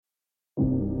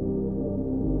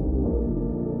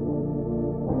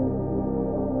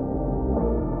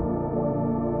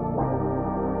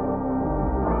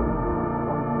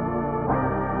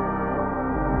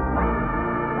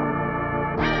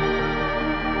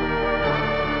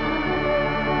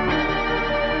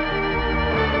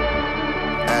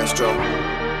Astro.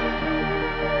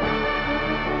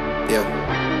 Yeah.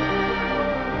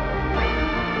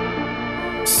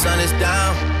 Sun is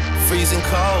down, freezing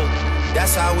cold.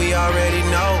 That's how we already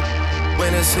know.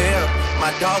 Winter's here.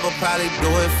 My dog will probably do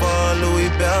it for a Louis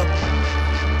Bell.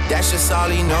 That's just all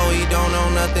he know. He don't know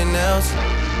nothing else.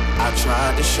 I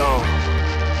tried to show him.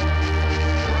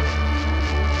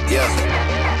 Yeah.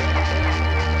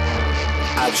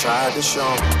 I tried to show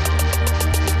him.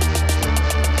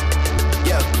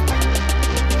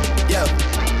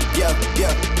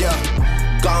 Yeah.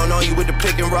 Gone on you with the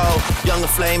pick and roll. Younger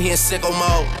flame, he in sicko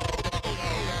mode.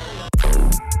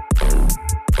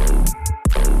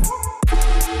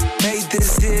 Made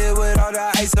this deal with all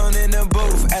the ice on in the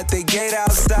booth. At the gate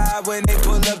outside, when they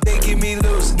pull up, they give me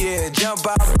loose. Yeah, jump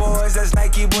out, boys, that's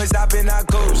Nike boys hopping our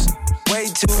coast. Way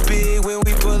too big when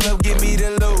we pull up, give me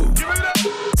the loot.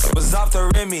 Was off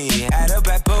the Remy, had up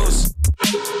at post.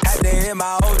 Had to hit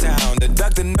my old town to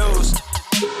duck the news.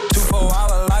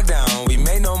 24-hour lockdown, we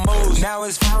made no moves. Now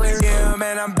it's 4 a.m.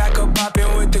 and I'm back up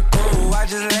popping with the crew. I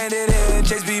just landed in,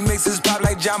 Chase B mixes pop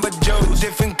like Jamba Joe's.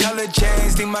 Different color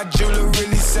chains, think my jeweler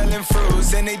really selling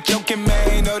fruits. And they joking,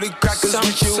 man, know the crackers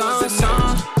wish you was a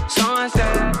news.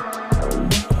 Sunset.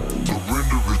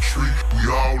 Surrender retreat, we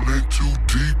all in too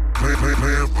deep. Plan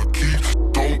for keeps,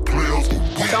 don't play us for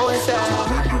weeks.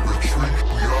 Surrender retreat,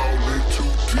 we all in too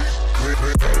deep. Plan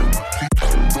for keeps,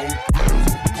 don't play us for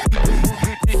weeks.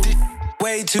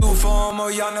 Way too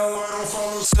formal, y'all know what I'm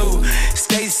follow to.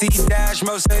 Stacy Dash,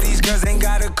 most of these girls ain't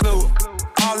got a clue.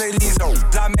 All of these hoes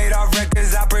I made off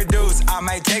records I produce. I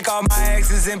might take all my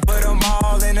exes and put them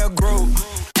all in a group.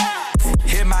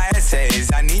 Hit my essays,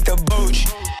 I need the booch.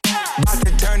 About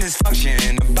to turn this function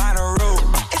into Bonnaroo.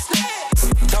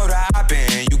 Told her hop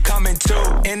in, you coming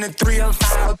too. In the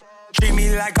 305, treat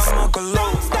me like I'm Uncle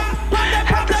Luke.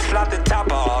 Have to slap the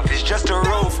top off, it's just a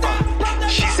roof.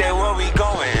 She said, where we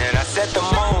going? I said the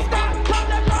moon.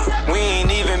 We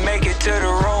ain't even make it to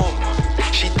the room.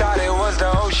 She thought it was the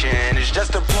ocean, it's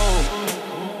just a plume.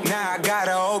 Now I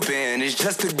gotta open, it's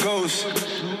just a ghost.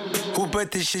 Who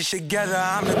put this shit together?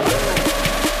 I'm the ghost.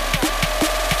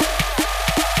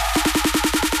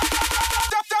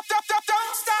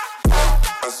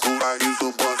 I used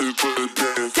to bust it for the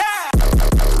dance. I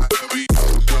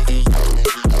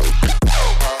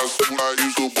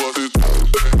used to bust it.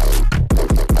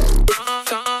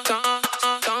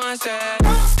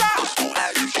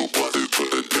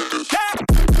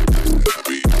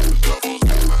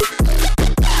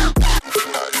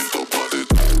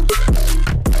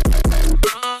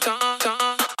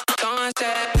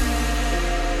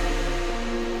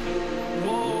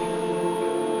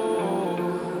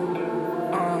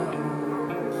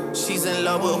 She's in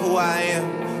love with who I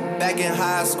am. Back in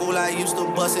high school, I used to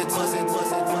bust it.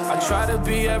 I try to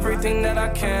be everything that I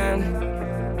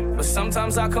can, but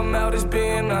sometimes I come out as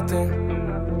being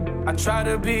nothing. I try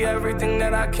to be everything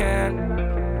that I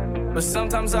can, but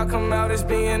sometimes I come out as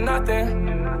being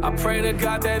nothing. I pray to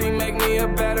God that he make me a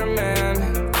better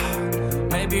man.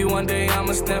 Maybe one day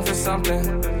I'ma stand for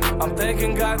something. I'm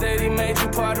thanking God that he made you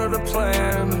part of the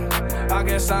plan. I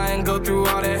guess I ain't go through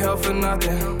all that hell for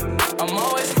nothing. I'm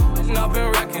always up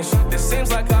and wrecking shit. It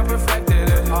seems like I perfected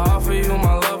it. I offer you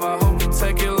my love, I hope you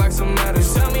take it like some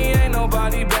medicine. Tell me ain't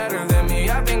nobody better than me.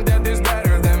 I think that there's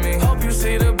better than me. Hope you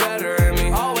see the better in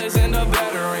me. Always end up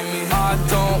bettering me. I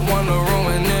don't wanna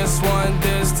ruin this one.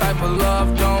 This type of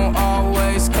love don't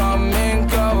always come and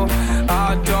go.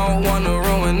 I don't wanna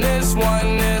ruin this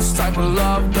one. This type of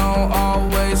love don't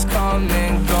always come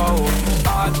and go.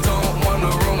 I don't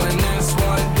wanna ruin this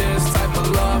one. This type of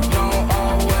love don't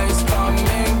always come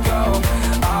and go.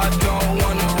 I don't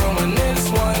wanna ruin this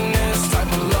one. This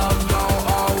type of love don't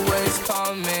always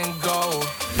come and go.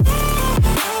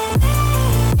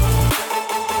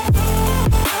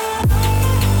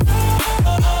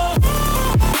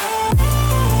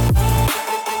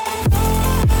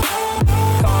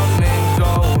 Come and go.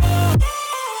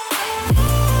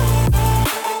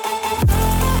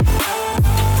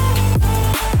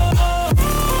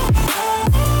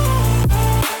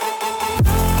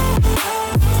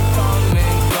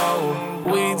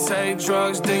 Take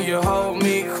drugs, then you hold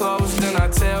me close. Then I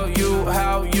tell you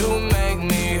how you make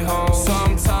me whole.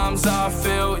 Sometimes I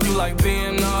feel you like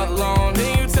being alone.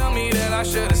 Then you tell me that I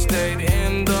should've stayed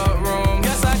in the room.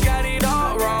 Guess I got it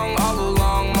all wrong, all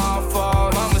along my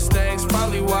fault. My mistakes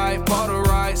probably wipe all the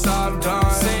rights I've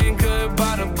done. Saying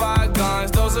goodbye to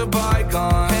bygones, those are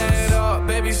bygones. Head up,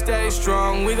 baby, stay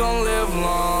strong, we gon' live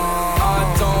long.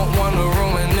 I don't wanna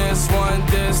ruin this one.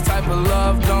 This type of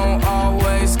love don't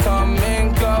always come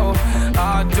and go.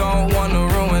 I don't wanna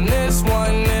ruin this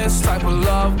one. This type of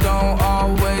love don't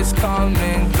always come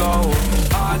and go.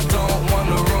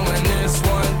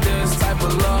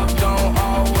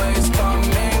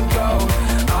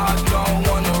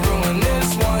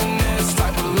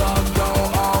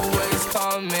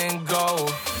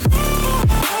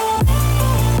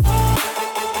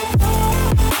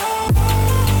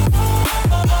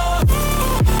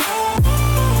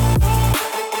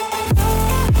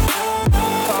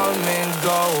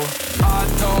 I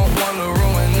don't wanna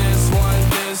ruin this one.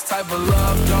 This type of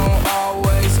love don't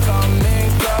always come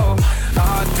and go.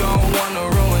 I don't wanna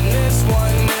ruin this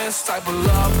one. This type of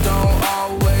love don't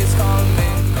always come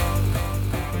and go.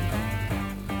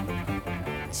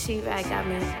 She-Rag got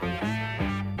me.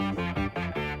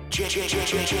 J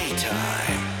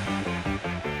time.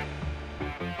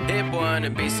 That boy on the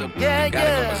beat, so yeah. Go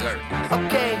berserk.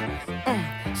 Okay.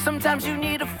 Sometimes you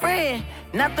need a friend,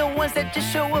 not the ones that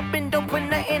just show up and don't put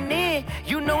nothing in.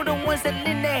 You know the ones that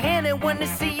lend their hand and wanna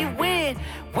see you win.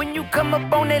 When you come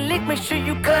up on that lick, make sure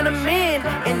you cut them in.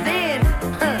 And then,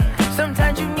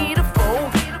 sometimes you need a foe,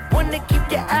 one to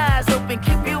keep your eyes open,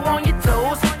 keep you on your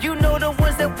toes. You know the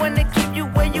ones that wanna keep you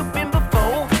where you've been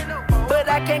before. But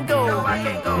I can't go,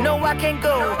 no I can't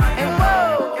go. And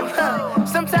whoa,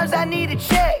 sometimes I need a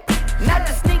check, not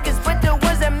the sneakers, but the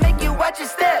ones that make you watch your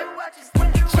step.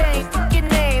 Change your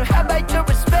name, how about your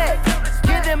respect?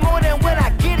 Give them more than what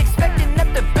I get, expecting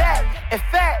up the back. In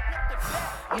fact,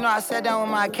 you know, I sat down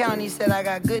with my accountant, he said, I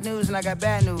got good news and I got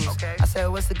bad news. Okay. I said,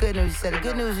 what's the good news? He said, the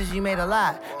good news is you made a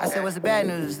lot. I said, what's the bad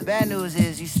news? The bad news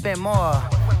is you spent more.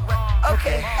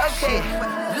 Okay,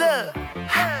 look.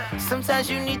 Sometimes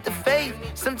you need the faith,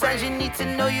 sometimes you need to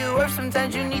know your worth,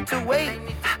 sometimes you need to wait.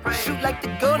 Shoot like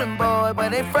the golden boy,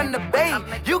 but in front of the bay.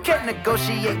 You can't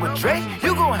negotiate with Drake,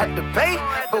 you gon' have to pay.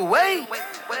 But wait,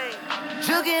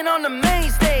 jugging on the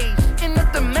main stage, in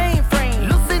up the mainframe,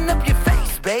 loosen up your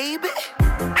face, baby.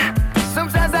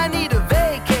 Sometimes I need a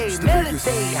vacate,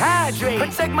 meditate, hydrate,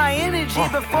 protect my energy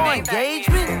before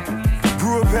engagement.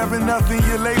 Grew up having nothing,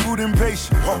 you're labeled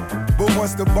impatient. But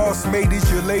once the boss made it,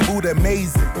 you're labeled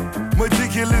amazing.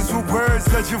 Meticulous with words,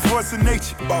 such a force of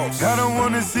nature. Boss. I don't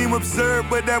wanna seem absurd,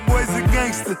 but that boy's a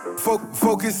gangster.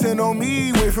 Focusing on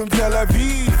me, way from Tel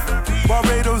Aviv.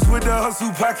 Barbados with the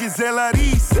hustle pockets,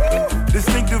 LIDs.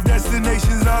 Distinctive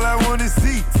destinations, all I wanna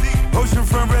see.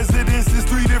 Oceanfront residences,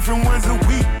 3 different ones a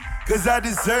week. Cause I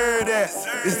deserve that,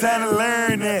 it's time to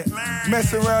learn that.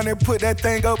 Mess around and put that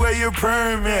thing up where your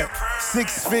permit.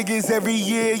 6 figures every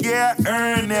year, yeah, I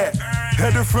earn that.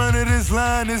 At the front of this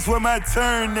line is where my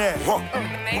turn at.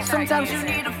 Sometimes you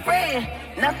need a friend,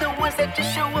 not the ones that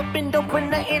just show up and don't put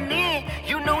nothing in.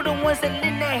 You know the ones that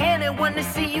lend their hand and wanna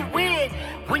see you win.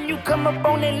 When you come up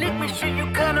on that lick, make sure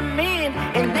you cut them in.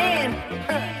 And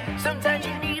then, sometimes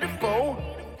you need a foe.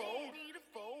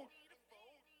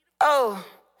 Oh.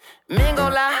 Men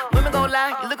gon' lie, women gon'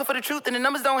 lie. You're looking for the truth and the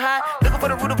numbers don't hide. Looking for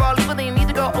the root of all evil, then you need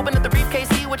to go open up the briefcase,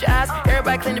 see with your eyes.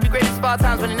 Everybody claim to be greatest of all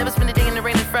times, but they never spend a day in the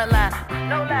rain in the front line.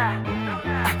 No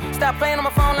lie. Stop playing on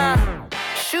my phone line.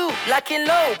 Shoot, lock and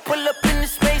low. Pull up in the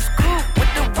space coupe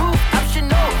with the roof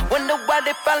optional. Wonder why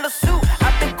they follow suit.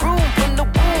 I've been groomed from the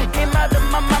womb. Came out of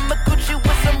my mama Gucci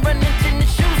with some running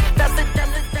tennis shoes. That's it.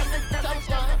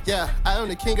 Yeah, I am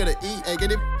the king of the EA,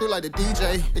 get it through like the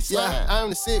DJ. Yeah, I am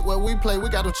the sit where we play, we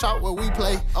got them chop where we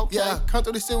play. Okay. Yeah, come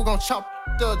through the city, we gon' chop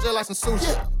just like some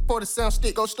sushi. Yeah. Pour the sound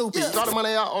stick, go stupid. Draw the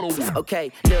money out on the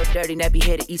Okay, little dirty, nappy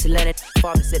headed East Atlantic.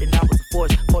 Father said it, I was a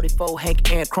force. 44,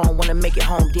 Hank, and Chrome, wanna make it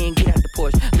home, then get out the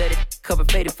porch. Let it cover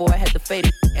faded for, I had to fade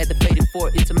it, for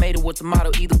it. It's tomato or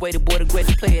tomato, either way, the boy the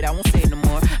greatest play it. I won't say it no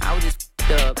more. I was just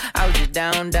up, I was just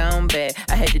down bad.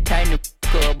 I had to tighten the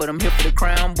up, but I'm here for the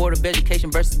crown. Board of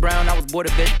Education versus Brown. I was board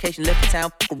of education, left the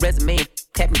town, a resume,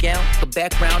 tap me down. A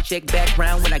background check,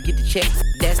 background when I get the check.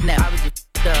 That's now. I was just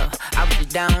up, I was just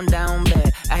down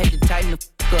bad. I had to tighten the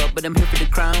up, but I'm here for the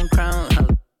crown.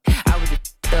 I was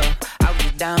just up, I was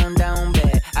just down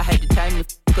bad. I had to tighten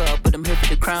the up, but I'm here for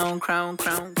the crown.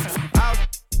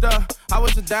 I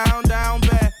was just down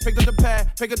bad. Picked up the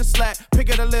pad, pick up the slack, pick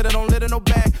up the litter, don't litter no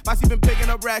bag. Bossy been picking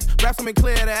up racks, raps them in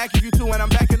clear to active you too. And I'm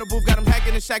back in the booth, got them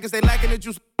hacking the shackers, they lacking the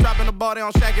juice. Dropping the ball, they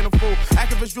on shacking the fool.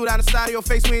 Activists drew down the side of your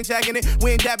face, we ain't jacking it.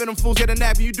 We ain't dabbing them fools, get a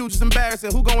nap, you do just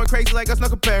embarrassing. Who going crazy like us, no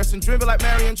comparison. Driven like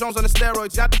Marion Jones on the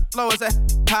steroids, y'all the flow is at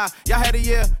high. Y'all had a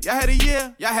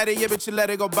year, but you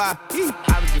let it go by.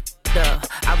 I was just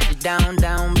I was just down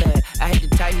bad. I had to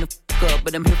tighten the up,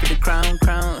 but I'm here for the crown.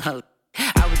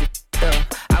 I was just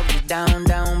I was just down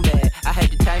bad. I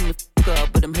had to tighten the up,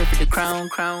 but I'm here for the crown.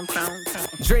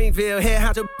 Dreamville, head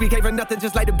honcho, we came for nothing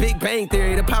just like the Big Bang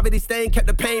Theory. The poverty stain kept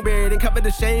the pain buried and covered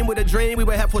the shame with a dream. We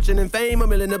would have fortune and fame, a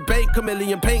million in the bank,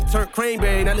 chameleon paint turned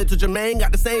cranberry. Now little Jermaine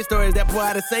got the same stories. That boy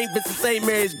out of St. Vincent, St.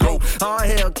 Mary's go. All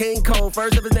hell, King Cole,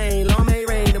 first of his name. Long may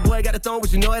rain, the boy got the throne,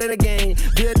 but you know it ain't a game.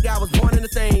 Good guy was born in the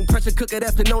same. Pressure cooker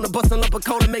that's been known to bust a lump of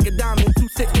coal to make a diamond.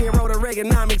 260 and wrote a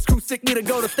Reaganomics. Crew sick, we to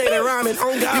go to state of rhyming.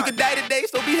 On God. You could die today,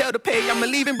 so be held to pay. I'm a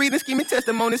living, breathing, scheming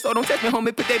testimony, so don't test me,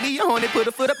 homie. Put that knee on it, put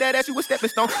a foot up that ass, you a stepping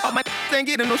stone. All my ain't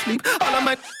getting no sleep. All of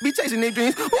my be chasing their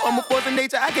dreams. Oh, I'm a force of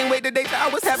nature. I can't wait the day I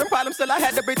was having problems till I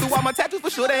had to break through all my tattoos for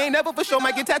sure. They ain't never for sure.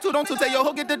 Might get tattooed on to tell your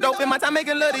hoe get the dope. In my time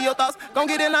making love to your thoughts. Gon'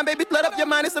 get in line, baby. Flood up your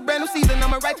mind. It's a brand new season.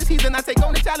 I'm a righteous heathen. I take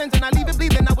on the challenge and I leave it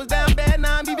bleeding. I was down bad,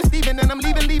 now I'm even Steven. And I'm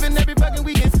leaving every fucking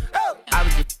weekend. Oh. I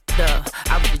was just up.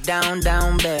 I was just down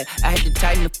bad. I had to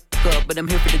tighten the up, but I'm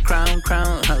here for the crown.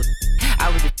 I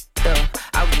was just up.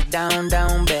 I was just down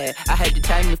bad. I had to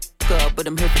tighten the up, but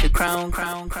I'm here for the crown.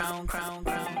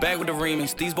 Back with the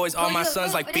remix. These boys all my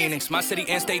sons like Phoenix. My city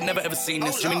and state never ever seen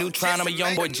this. Jimmy Neutron, I'm a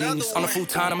young boy genius. On the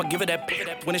futon, I'ma give it that.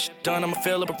 When it's done, I'ma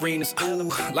fill up arenas.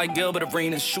 Ooh, like Gilbert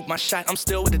Arenas. Shoot my shot, I'm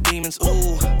still with the demons.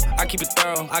 Ooh, I keep it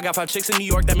thorough. I got 5 chicks in New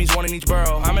York, that means one in each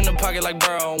borough. I'm in the pocket like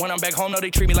Burrow. When I'm back home, no,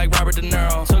 they treat me like Robert De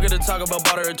Niro. Took her to talk about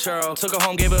butter or churro. Took her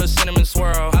home, gave her a cinnamon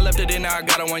swirl. I left it in, now I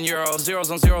got her €1.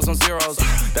 Zeros on zeros on zeros.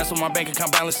 That's what my bank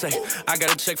account balance say. I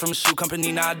got a check from a shoe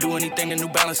company, now I do anything in New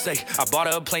Balance say. I bought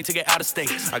her a plane to get out of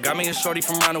state. I got me a shorty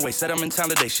from Runaway, said I'm in town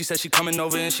today. She said she coming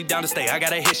over and she down to stay. I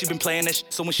got a hit, she been playing that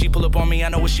shit, so when she pull up on me, I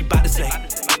know what she bout to say.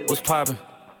 What's poppin'?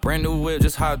 Brand new whip,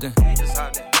 just hopped in.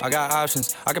 I got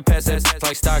options, I can pass that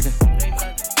like Stockton.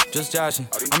 Just joshing,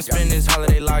 I'm spending this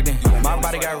holiday locked in. My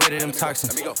body got rid of them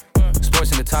toxins.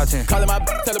 Sports in the top 10. Callin' my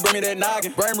tell her bring me that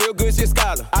noggin. Brain real good, she a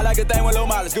scholar. I like a thing with low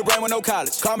mileage, good brain with no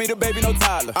college. Call me the baby, no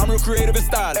Tyler. I'm real creative and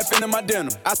stylish. F in my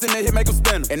denim. I send that hit, make them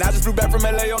spin 'em. And I just flew back from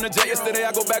LA on the jet yesterday.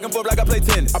 I go back and forth like I play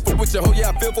tennis. I fuck with your hoe, yeah,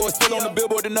 I feel for it. Still on the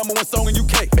Billboard, the #1 song in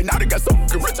UK. And now they got so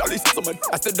fucking rich, all these so much.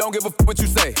 I still don't give a what you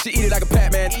say. She eat it like a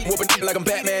Pac-Man, whoopin' it like I'm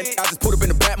Batman. I just put up in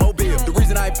the Batmobile. The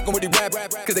reason I ain't fucking with these rap,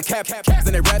 cause they caps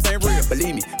and they raps ain't real.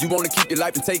 Believe me, you wanna keep your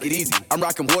life and take it easy. I'm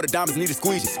rocking water, diamonds need a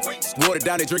squeegee. Water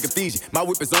down, they drinking Fiji. My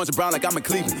whip is orange and brown like I'm in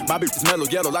Cleveland. My bitch is mellow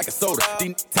yellow like a soda.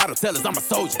 These title tellers, I'm a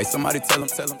soldier. Hey, somebody tell 'em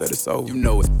that it's over. You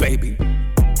know it's baby.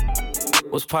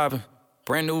 What's poppin'?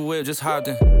 Brand new whip, just hopped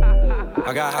in.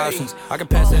 I got options, I can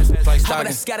pass that like Stockton.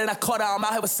 I scattered, I caught her, I'm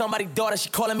out here with somebody's daughter. She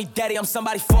calling me daddy, I'm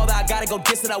somebody's father. I gotta go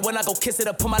diss it, I when I go kiss it.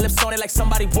 I put my lips on it like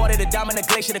somebody bought it. A diamond, a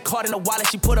glacier, the card in the wallet.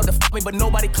 She put up the me, but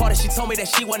nobody caught it. She told me that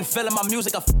she wasn't feeling my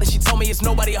music. She told me it's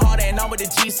nobody harder, and I'm with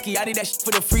the G-ski. I need that shit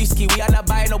for the free ski. We are not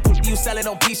buying no pussy, you selling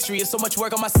on Peachtree. It's so much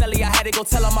work on my celly, I had to go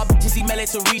tell all my bitches email it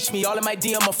to reach me. All in my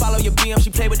DM, I follow your BM.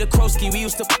 She played with the Krosky. We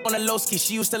used to on the low ski.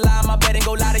 She used to lie on my bed and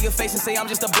go lie to your face and say I'm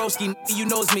just a broski. You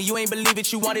knows me, you ain't believe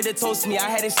it, you wanted to toast me. I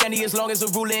had it standing as long as a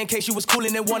ruler in case you was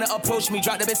coolin' and wanna approach me.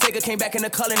 Dropped the Bentayga, came back in the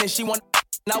culling and she want.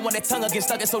 Now when that tongue again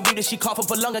stuck it so deep that she cough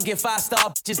up a lung again.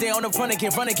 5-star just there on the run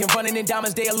again, running in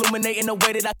diamonds. They illuminating the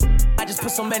way that I just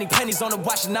put so many pennies on the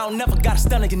watch and I don't never got a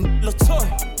stun again. Lil' Toy.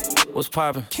 What's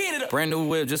poppin'? Brand new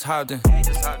whip, just hopped in.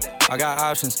 I got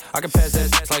options, I can pass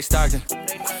that like Stockton.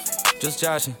 Just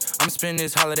joshing, I'm spending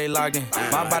this holiday locked in.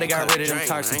 My body got rid of them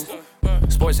toxins.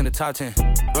 Sports in the top 10.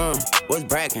 What's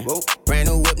brackin'? Brand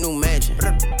new whip, new mansion.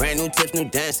 Brand new tips, new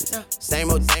dances.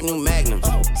 Same old, new magnums.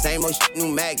 Same old shit, new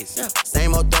maggots.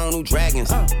 Same old throne, new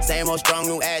dragons. Same old strong,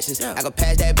 new ashes. I can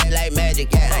pass that back like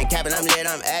magic, yeah. I ain't capping, I'm lit,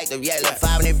 I'm active, yeah. Look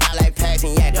 5 and they pop like packs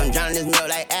and yak. I'm drowning this milk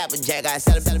like Applejack. I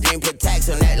sell a better dream, put tax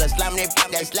on that. Look slime, they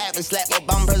pop that slap and slap. More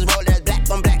bumpers, roll that's black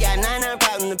on black. Yeah, 99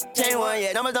 problems, the chain one,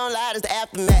 yeah. Numbers don't lie, it's the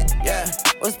aftermath, yeah.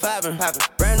 What's poppin'?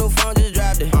 Brand new phone, just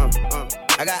dropped it.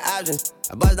 I got options.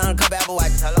 I bust down a couple Apple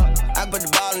Watches. Hello. I put the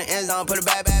ball in the end zone, put it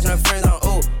back on the friend zone.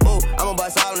 Ooh, I'ma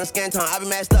bust all in the skin tone. I be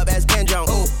messed up as Ken Jong.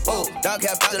 Ooh, dog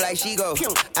hair fuzzy like she go.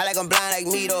 I like I'm blind like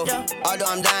me though. Although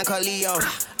I'm dying called Leo.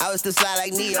 I was still slide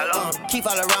like Neo. Keep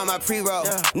all around my pre-roll.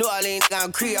 New Orleans,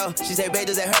 I'm Creole. She say, babe,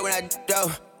 does that hurt when I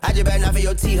go? I just better not for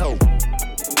your T-ho.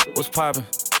 What's poppin'?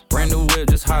 Brand new whip,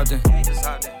 just hopped in.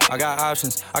 I got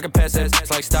options, I can pass that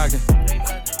like Stockton.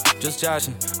 Just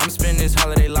joshing, I'm spending this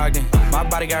holiday locked in. My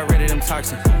body got rid of them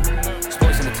toxins.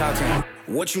 Sports in the top 10.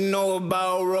 What you know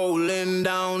about rolling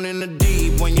down in the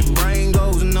deep? When your brain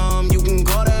goes numb, you can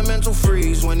call that mental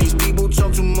freeze. When these people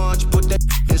talk too much, put that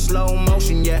in slow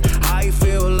motion, yeah. I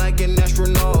feel like an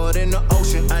astronaut in the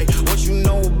ocean, ay. What you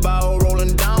know about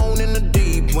rolling down in the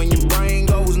deep? When your brain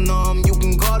goes numb, you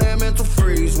can call that mental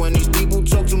freeze. When these people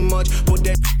talk too much, put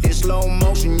that in slow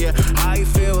motion, yeah. I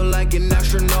feel like an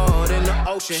astronaut in the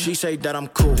ocean. She say that I'm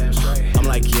cool, I'm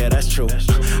like, yeah, that's true.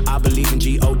 I believe in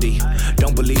G-O-D,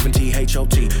 don't believe in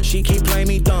T-H-O-T. She keep playing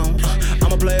me dumb,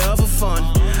 I'm a player for fun.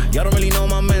 Y'all don't really know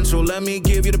my mental, let me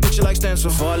give you the picture like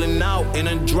stencil. Falling out in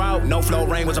a drought, no flow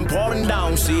rain was I'm pouring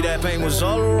down. See that pain was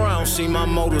all around, see my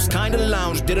mode was kinda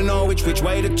lounge. Didn't know which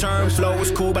way to turn, flow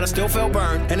was cool but I still felt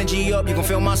burned. Energy up, you can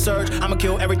feel my surge, I'ma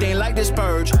kill everything like this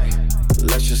purge.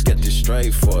 Let's just get this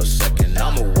straight for a second.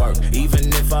 I'ma work,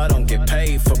 even if I don't get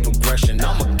paid for progression.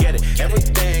 I'ma get it.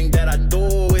 Everything that I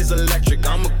do is electric.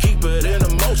 I'ma keep it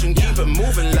in motion, keep it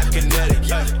moving like an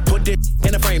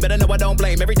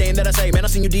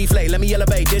making you deflate. Let me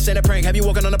elevate, this ain't a prank. Have you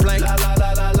walking on a plane?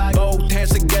 Both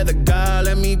hands together, God,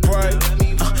 let me pray.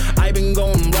 I been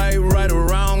going right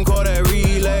around, call that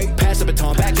relay. Pass the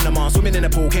baton, back in the mall, swimming in the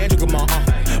pool, can't drink them all.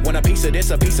 Want a piece of this,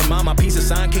 a piece of mine, my piece of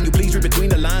sign. Can you please read between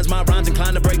the lines? My rhymes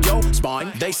inclined to break your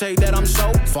spine. They say that I'm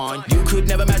so fine, you could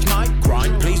never match my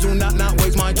grind. Please do not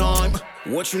waste my time.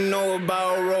 What you know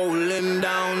about rolling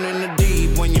down in the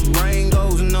deep? When your brain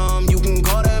goes numb, you can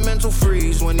call that mental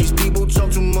freeze. When these people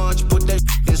talk too much, put that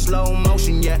in slow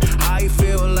motion. Yeah, I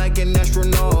feel like an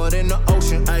astronaut in the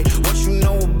ocean. Ay, what you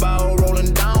know about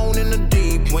rolling down in the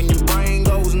deep? When your brain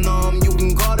goes numb, you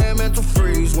can call that mental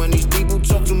freeze. When these people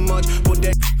talk too much, put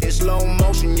that in slow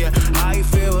motion. Yeah, I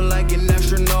feel like an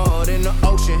astronaut in the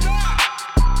ocean.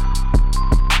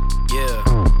 Yeah.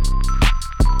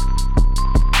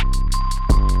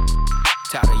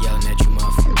 Tired of yelling at you,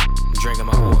 motherfucker. I'm drinking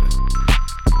my water.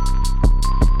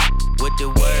 What the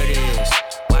word is?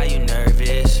 Why you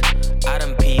nervous? I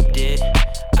done peeped it.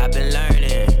 I've been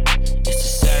learning. It's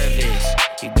a service.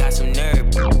 You got some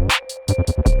nerve.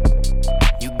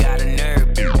 You got a nerve.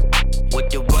 What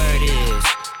the word is?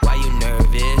 Why you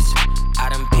nervous? I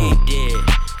done peeped it.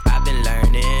 I've been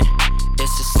learning.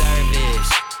 It's a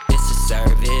service. It's a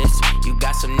service. You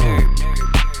got some nerve.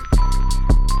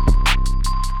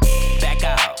 Back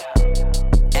out.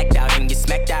 Act out and get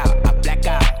smacked out. I black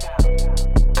out.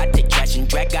 I take trash and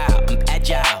drag out. I'm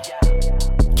agile.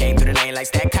 Came through the lane like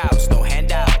Stackhouse. No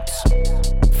handouts.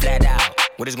 Flat out.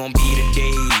 What is gonna be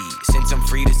today? Since I'm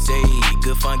free to say,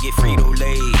 good fun, get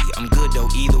Frito-Lay. I'm good though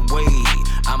either way.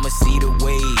 I'ma see the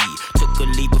way. Took a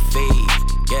leap of faith.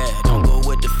 Yeah, don't go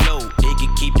with the flow. Nigga,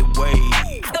 keep the way.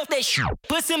 Stop that shit.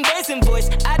 Put some bass in voice.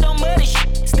 I don't murder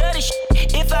shit. Stutter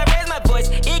shit. If I raise my voice,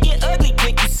 it get ugly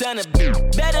quick, you son of a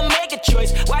bitch. Better make a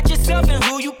choice. Watch yourself and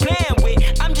who you playing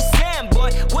with. I'm just saying,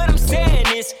 boy, what I'm saying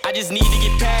is, I just need to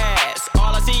get past.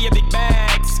 All I see are big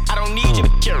bags. I don't need you,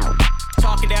 but you're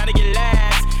talking down to get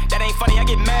laughs. That ain't funny, I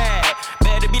get mad.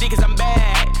 Better beat it cause I'm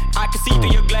bad. I can see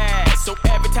through your glass. So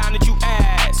every time that you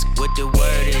ask what the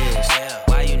word is,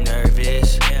 why you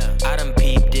nervous? I done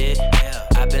peeped it.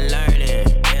 I've been learning.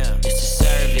 It's a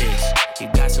service. You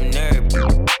got some nerve.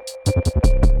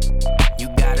 You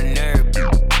got a nerve.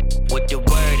 What the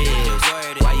word is?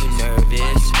 Why you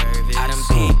nervous? I done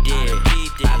peeped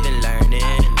it. I've been learning.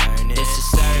 It's a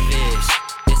service.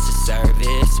 It's a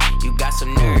service. You got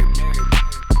some nerve.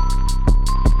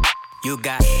 You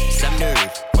got some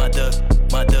nerve.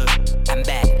 Mother, I'm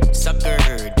back. Sucker,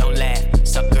 don't laugh.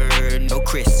 Sucker, no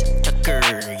Chris. Tucker,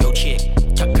 yo chick.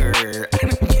 Tucker.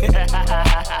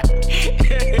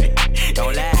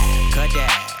 Don't laugh. Cut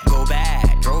that. Go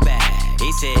back. Throw back.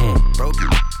 He said, broke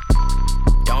it.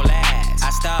 Don't last. I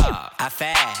stop. I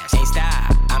fast. Ain't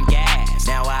stop. I'm gas.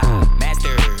 Now I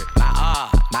master my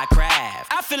art, my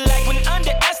craft. I feel like when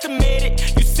underestimated,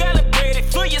 you celebrate it.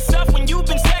 Feel yourself when you've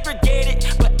been segregated,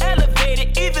 but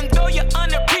elevated. Even though you're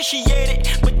unappreciated,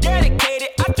 but dedicated.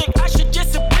 I think I should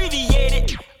just abbreviate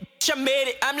it. I made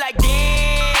it. I'm like,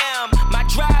 damn. My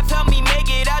drive helped me make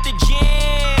it out the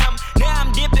gym. Now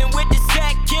I'm dipping with the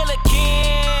sack killer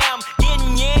Kim.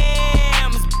 Getting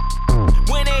yams.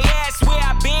 When they ask where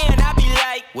I been, I be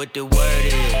like, what the word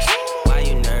is? Why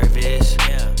you nervous?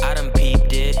 I done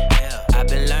peeped it. I've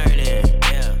been learning.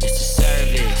 It's a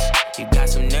service. You got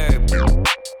some nerve.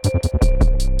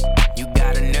 You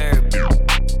got a nerve.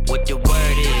 What the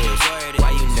word is?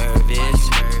 Why you nervous?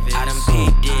 I done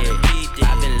peeped it.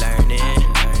 I've been learning.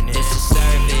 It's a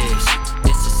service.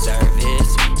 It's a service.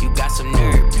 You got some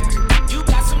nerve. You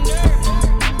got some nerve.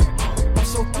 I'm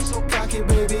so cocky,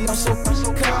 baby. I'm so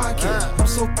cocky. I'm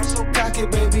so cocky,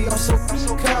 baby. I'm so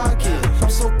cocky. I'm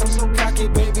so cocky,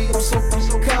 baby. I'm so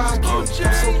cocky.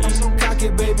 I'm so cocky,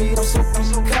 baby. I'm so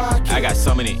cocky. I got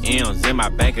so many M's in my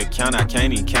bank account, I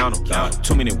can't even count them.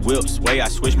 Too many whips, way I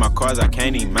switch my cars, I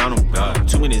can't even mount them.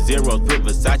 Too many zeros, put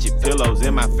Versace pillows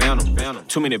in my phantom.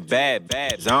 Too many bad,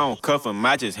 I don't cuff them,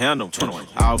 I just handle them.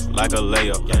 Off like a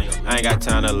layup, I ain't got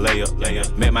time to lay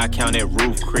up. Met my count at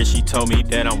Roof, Chris, she told me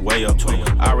that I'm way up.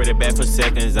 Already back for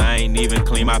seconds, I ain't even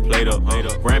clean my plate up.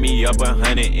 Ran me up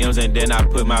 100 M's and then I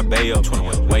put my bay up.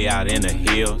 Way out in the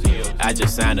hills, I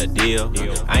just signed a deal.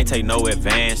 I ain't take no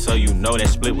advance, so you know that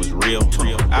split was real.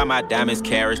 All my diamonds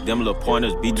carrots, them little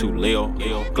pointers be too lil.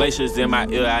 Glaciers in my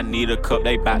ear, I need a cup,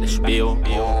 they bout to spill.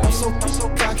 I'm so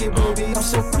cocky, baby. I'm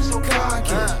so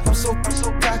cocky. I'm so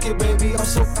cocky, baby. I'm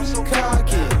so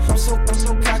cocky. I'm so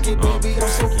cocky, baby. I'm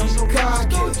so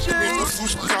cocky. I'm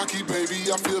so cocky,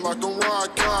 baby. I feel like I'm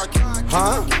ride cocky.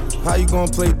 Huh? How you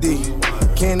gonna play D?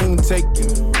 Can't even take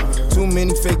you. Too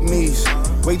many fake me's.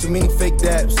 Way too many fake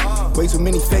dabs. Way too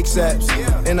many fake saps.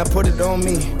 And I put it on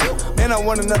me. And I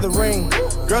want another ring.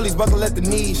 Girlies buckle at the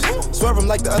knees, swerve them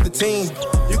like the other team.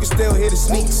 You can still hear the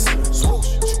sneaks.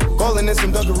 Ballin' in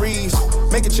some dungarees,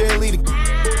 make a cheerleader.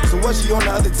 So what she on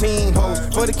the other team? Hoes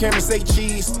for the camera say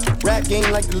cheese. Rap game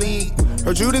like the league.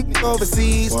 Heard you didn't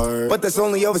overseas, but that's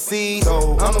only overseas.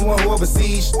 So I'm the one who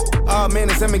overseas. Ah man,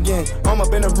 it's him again. I'm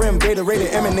up in the rim,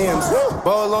 Gatorade and M&M's.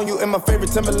 Ball on you in my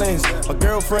favorite Timberlands. My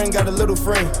girlfriend got a little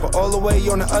friend, but all the way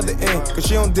on the other end, cause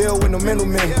she don't deal with no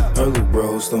middlemen. Early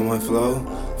bros stole my flow,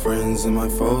 friends and my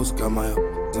foes. Got my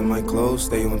in my clothes,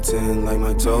 stay on 10 like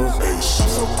my toes. I'm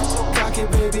so cocky,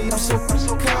 baby. I'm so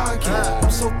cocky. I'm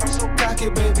so cocky,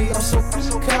 baby. I'm so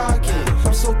cocky.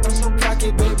 I'm so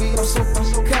cocky, baby. I'm so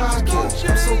cocky. I'm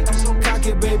so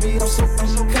cocky, baby. I'm so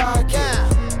cocky.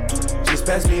 Just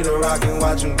pass me the rock and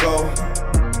watch him go.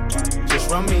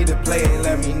 Just run me the play and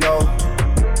let me know.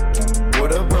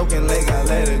 With a broken leg, I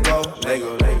let it go.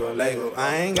 Lego, Lego, Lego.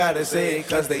 I ain't gotta say it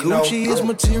cause they know. Gucci is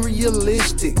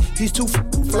materialistic. He's too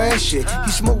flashy.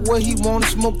 He smoke what he wanna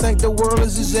smoke, think the world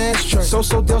is his ashtray.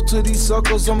 So dealt to these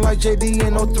suckers, I'm like JD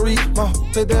in 03. Ma,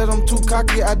 say that I'm too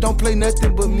cocky, I don't play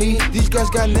nothing but me. These guys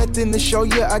got nothing to show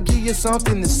you, I give you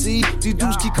something to see. These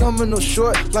dudes keep coming up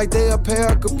short, like they a pair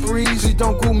of capris. Please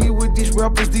don't group me with these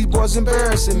rappers, these boys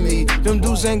embarrassing me. Them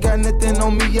dudes ain't got nothing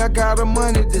on me, I got a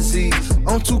money disease.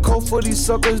 I'm too cold for these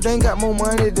suckers, they ain't got more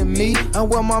money than me. I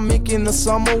wear my mink in the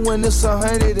summer when it's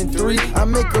 103. I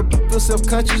make her feel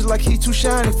self-conscious like he too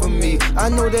shiny for me. I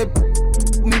know that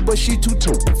me, but she too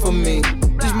for me.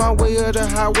 This my way or the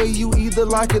highway, you either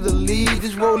like it or leave.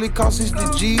 This rollie cost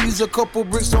 60 G's, a couple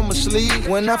bricks on my sleeve.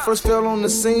 When I first fell on the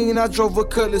scene, I drove a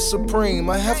Cutlass Supreme.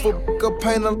 I have a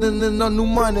painter than a new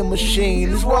money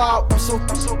machine. It's wild. I'm so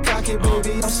cocky,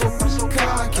 baby. I'm so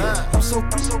cocky. I'm so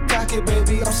cocky,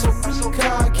 baby. I'm so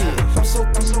cocky. I'm so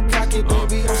cocky,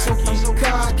 baby. I'm so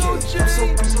cocky.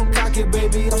 I'm so cocky,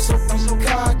 baby. I'm so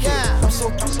cocky. I'm so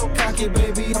cocky,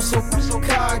 baby. I'm so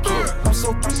cocky. I'm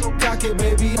so cocky,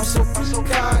 baby. I'm so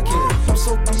cocky. I'm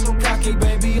so cocky,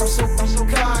 baby. I'm so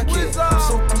cocky.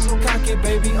 I'm so cocky,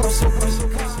 baby. I'm so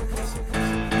cocky.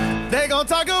 They gon'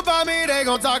 talk about me, they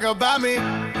gon' talk about me.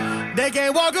 They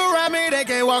can't walk around me, they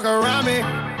can't walk around me.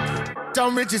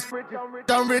 I'm rich as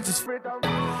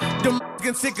them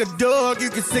can sick a dog, you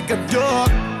can sick a dog.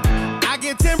 I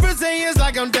get 10 Brazilians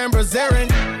like I'm Dan Brazilian.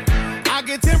 I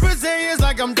get 10 Brazilians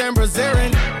like I'm Dan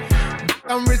Brazilian.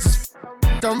 I'm rich as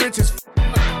them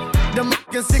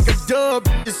can sick a dub,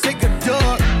 you sick a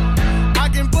dog. I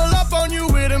can pull up on you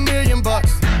with $1 million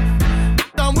bucks.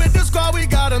 I'm with the squad, we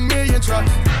got 1 million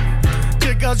trucks.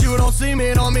 Just cause you don't see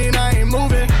me don't mean I ain't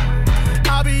moving.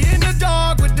 I be in the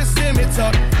dark with the semi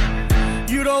tuck.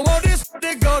 You don't want this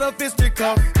to go to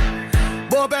fisticuff.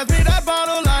 Boy, pass me that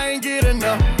bottle, I ain't get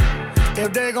enough.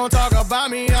 If they gon' talk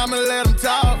about me, I'ma let them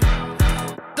talk.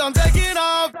 I'm taking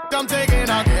off,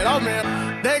 get off me.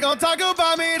 They gon' talk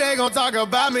about me, they gon' talk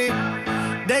about me.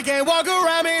 They can't walk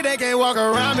around me, they can't walk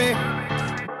around me.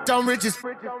 I'm rich as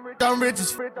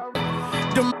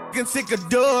them can sick a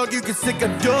dog, you can sick a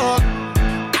dog.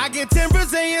 I get 10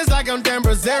 Brazilians like I'm Dan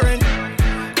Brazilian.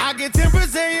 I get 10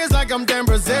 Brazilians like I'm Dan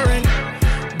Brazilian.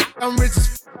 I'm rich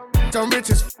as them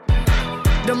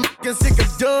can sick a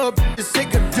dub, you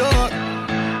sick a dog.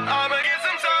 I'ma get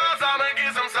some sauce, I'ma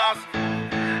get some sauce.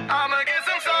 I'ma get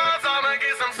some sauce, I'ma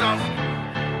get some sauce.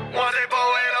 Once they pour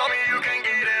it on me, you can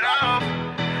get it off.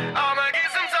 I'ma get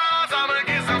some sauce, I'ma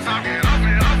get some sauce. Get off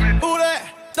me. Who that?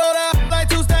 Throw that like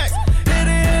 2 stacks. Hit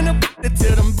it in the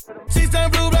till them she's turn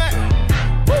blue black.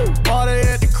 Woo! Party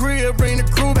at the crib, bring the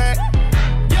crew back.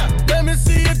 Yeah, let me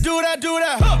see you do that.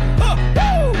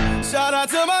 Woo! Shout out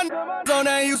to my on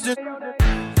that Houston.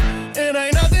 It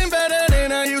ain't nothing better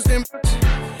than a Houston.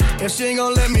 If she ain't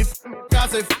gon' let me I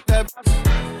say that.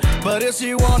 But if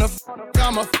she wanna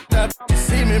I'ma that.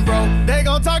 See me, bro. They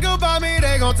gon' talk about me,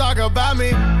 they gon' talk about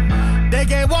me. They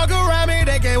can't walk around me,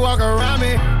 they can't walk around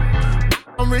me.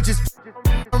 I'm rich as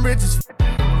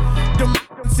them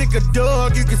sick a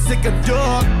dog, you can sick a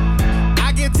dog.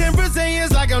 I get 10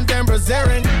 Brazilians like I'm Dan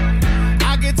Brazilian.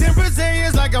 I get 10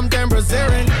 Brazilians like I'm Dan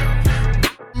Brazilian.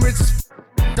 I'm rich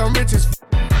as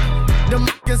them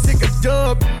can sick a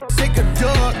dub, sick a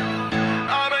dog.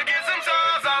 I'ma get some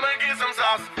sauce, I'ma get some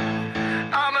sauce.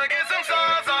 I'ma get some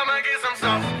sauce, I'ma get some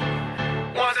sauce.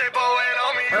 Once they pour it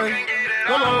on me, you can get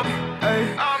it off.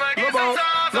 I'ma get some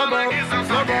sauce, I'ma get some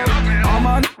sauce. All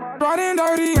my riding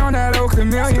dirty on that old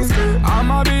chameleon.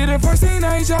 I'ma be the first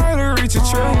teenager to reach a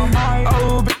trillion.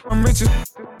 Oh, bitch, I'm rich as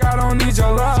I don't need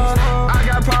your love. I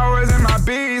got powers in my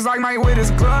bees like Mike with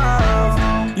his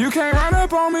glove. You can't run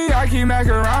up on me, I keep Mac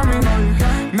around me.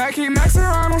 Mac keep Max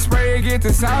around, don't spray it, get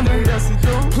the sounding.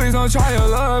 Please don't try your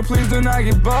luck, please do not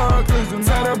get bugged.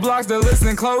 Tell the blocks to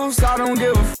listen close, I don't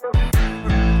give a f.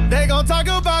 They gon' talk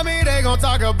about me, they gon'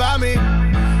 talk about me.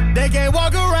 They can't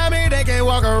walk around me, they can't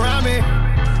walk around me.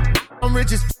 I'm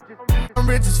rich as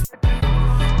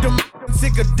Them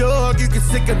sick a dog, you can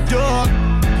sick a dog.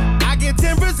 I get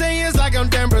 10 Brazilians like I'm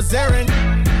Dan Brazilian.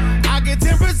 I get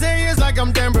 10 Brazilians like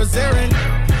I'm Dan Brazilian.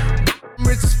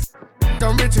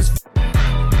 I'm rich as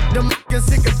Them niggas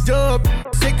sick a dub,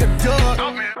 sick a dub.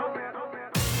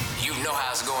 You know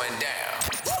how it's going down.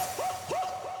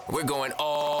 We're going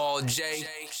all J,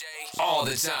 all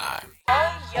the time. Hey,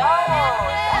 yo.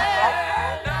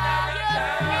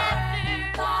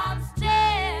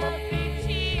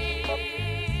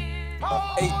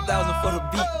 8,000 for the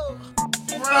beat.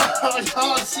 Bro,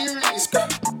 y'all serious?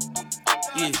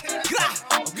 Yeah.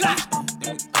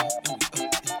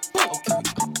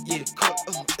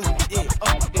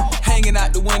 Hanging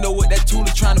out the window with that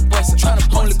Tula trying to bust it.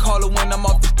 Only call it when I'm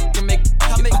off the and make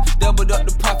it. Doubled up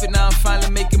the profit, now I'm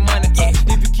finally making money.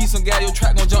 If you keep some gas, your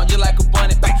track gon' jump just like a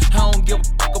bunny. I don't give a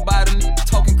fuck about a nigga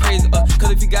talking crazy.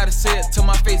 Cause if he gotta say it to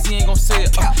my face, he ain't gon' say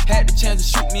it. Had the chance to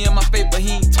shoot me in my face, but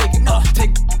he ain't take it.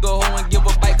 Take it, go home and give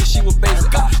a bite, cause she was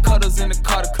basic. Cutters in the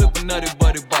car to clip a nutty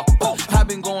buddy ball. I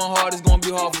been going hard, it's gonna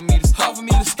be hard for me to stop.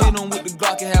 Hit on with the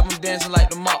Glock and have him dancing like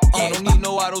the mop. Don't need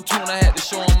no auto-tune, I had to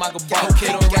show him I could ball. Okay,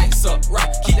 don't rights up,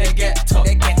 keep that gat tucked.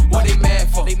 What they mad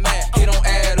for? It don't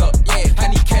add up. I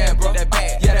need cab, bro. That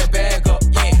bag up.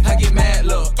 I get mad,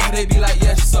 look. They be like,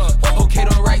 yes, sir. Okay,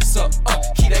 don't rights up.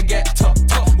 Keep that gat tucked.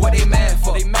 What they mad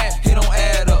for? It don't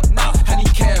add up. I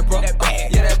need cab, bro. That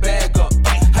bag up.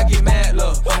 I get mad,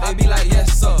 look. They be like,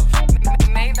 yes, sir.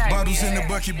 Bottles in the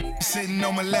bucket, sitting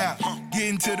on my lap.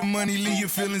 Getting to the money, leave your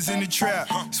feelings in the trap.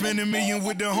 Spend $1 million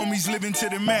with the homies, living to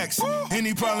the max.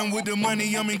 Any problem with the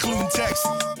money, I'm including tax.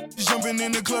 Jumping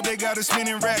in the club, they got us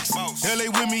spinning racks. LA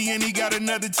with me, and he got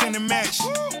another 10 to match.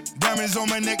 Diamonds on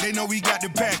my neck, they know we got the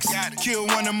packs. Kill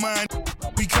one of mine,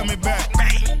 we coming back.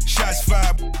 Shots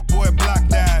fired, boy, block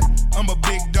died. I'm a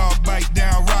big dog, bite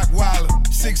down, Rottweiler.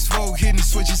 6'4", hitting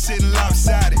switches, sitting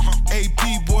lopsided.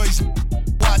 AP boys,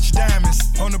 watch diamonds.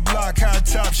 On the block, high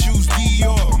top shoes,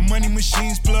 Dior. Money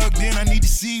machines plugged in, I need to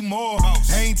see more. I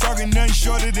ain't talking nothing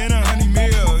shorter than 100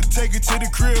 mil. Take it to the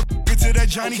crib, get to that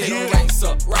Johnny Gill. Okay, don't ranks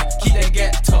up, keep that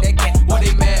gat tucked. What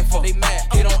they mad for? It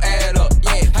don't add up.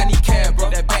 I need cab, bro.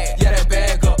 That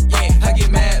bag up. I get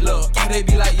mad, look. They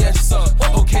be like, yes, sir.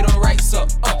 Okay, don't rights up.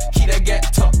 Keep that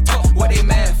gat tucked. What they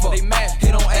mad for? It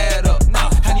don't add up.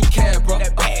 I need cab, bro.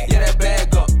 That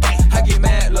bag up. I get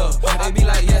mad, look. They be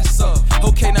like, yes, sir.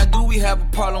 Okay, now do we have a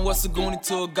problem? What's a goonie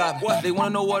to a goblin? What? They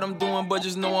wanna know what I'm doing, but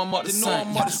just know I'm up to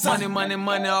something.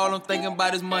 Money, all I'm thinking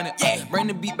about is money. Bring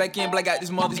the beat back in, black out this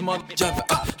mother jumping.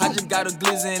 I just got a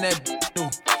glizzy in that new.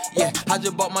 I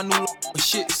just bought my new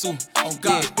shit suit. Oh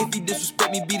God, if he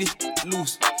disrespect me, beat it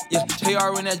loose.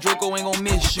 JR and that Draco ain't gon'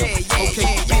 miss you.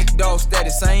 Okay, big dog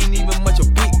status, I ain't even much a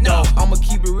big dog. I'ma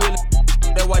keep it real.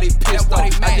 That's why they pissed off.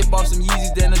 I just bought some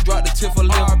Yeezys, then I dropped the tip for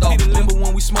lift off. Remember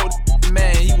when we smoked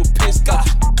man, he was pissed off.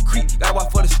 Creep, got why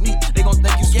for the sneak. They gon'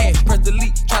 think you sweet. Press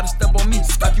delete, try to step on me,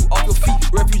 knock you off your feet.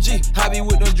 Refugee, I be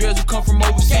with them dreads who come from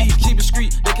overseas. Keep it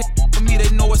street, they can't for me, they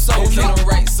know what's up. Okay, don't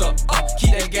rights up,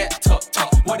 keep that gat tucked.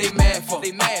 What they mad for?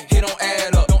 It don't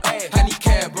add up. I need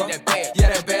cab, bro. That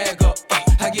bag up.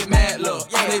 I get mad, look.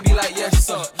 They be like, yes,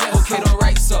 sir. Okay, don't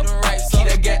rights up. Keep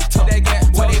that gat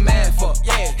tucked. What they mad for?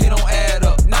 It don't add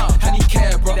up. I need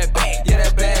cab, bro. That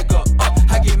bag up.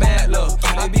 I get mad, look.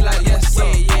 They be like, yes, sir.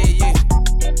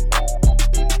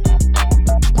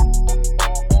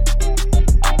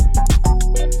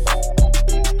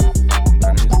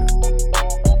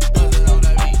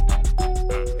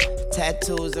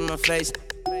 Tattoos in my face,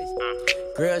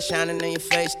 grill shining in your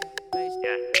face,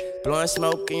 blowing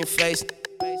smoke in your face,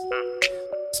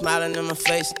 smiling in my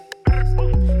face,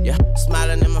 yeah,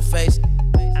 smiling in my face.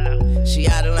 She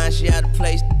out of line, she out of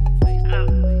place.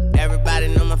 Everybody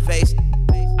know my face.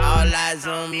 All eyes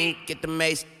on me, get the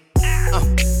mace.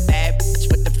 Bad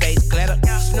bitch with the face glitter.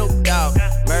 Snoop Dogg,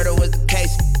 murder was the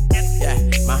case. Yeah,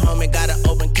 my homie got an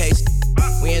open case.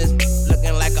 We in this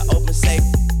looking like an open safe.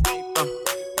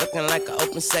 Looking like an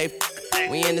open safe.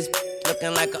 We in this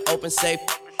looking like an open safe.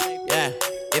 Yeah,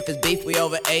 if it's beef, we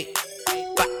over 8.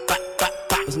 Bop, bop, bop,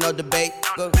 bop. There's no debate.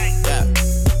 Go, yeah,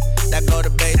 that go to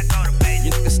base.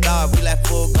 You niggas starve, we let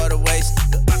food go to waste.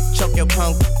 Choke your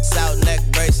punk, out neck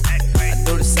brace. I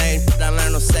do the same, I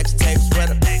learn no sex tapes with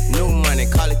her. New money,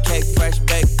 call it cake, fresh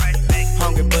baked.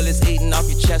 Hungry bullets eating off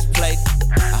your chest plate.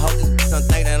 I hope this bitch don't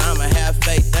think that I'ma have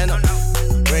faith in her.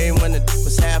 Green when the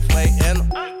was half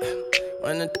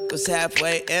when the was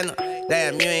halfway in.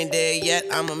 Damn, you ain't dead yet,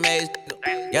 I'm amazed.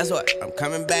 Guess what? I'm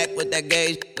coming back with that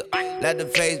gauge. Let the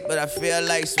face, but I feel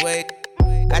like sway.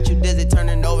 Got you dizzy,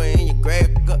 turning over in your grave.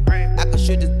 I could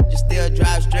shoot this, just still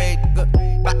drive straight. Bop,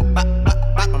 bop, bop,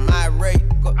 bop, I'm irate.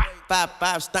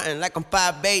 5'5", stunting like I'm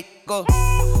 5'8". Go,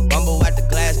 bumble at the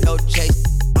glass, no chase.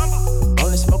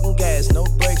 Only smoking gas, no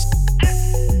brakes.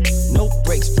 No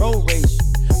brakes, road rage.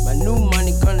 My new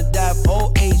money gonna die of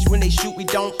old age. When they shoot, we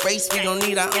don't race. We don't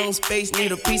need our own space.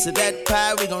 Need a piece of that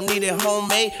pie, we gon' need it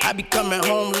homemade. I be coming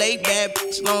home late, bad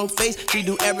bitch, long face. She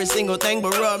do every single thing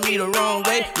but rub me the wrong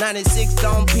way. 96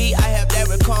 on P, I have that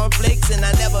with cornflakes. And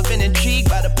I never been intrigued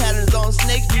by the patterns on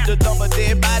snakes. Need to dump a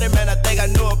dead body, man, I think I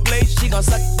know a place. She gon'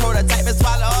 suck the prototype and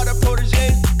swallow all the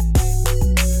proteges.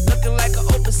 Looking like an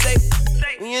open safe.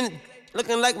 We in it,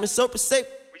 looking like Miss Open Safe.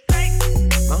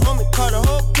 My homie caught a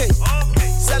whole case.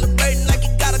 Celebrating like you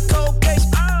got a cold case.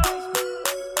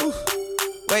 Ooh,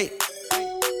 wait,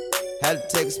 had to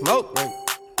take a smoke break.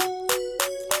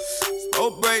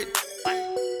 Smoke break.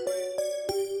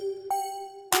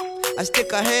 I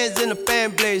stick her hands in the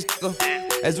fan blaze.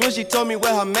 As when she told me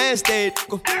where her man stayed.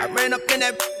 I ran up in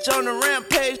that bitch on the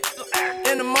rampage.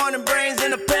 In the morning, brains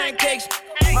in the pancakes.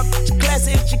 My bitch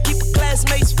classy and she keep her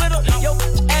classmates with her. Yo,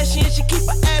 bitch ashy and she keep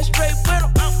her ass straight with her.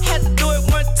 Had to do it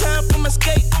one time for my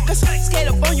skate. Skate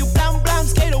up on you, blam, blam,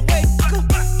 skate away.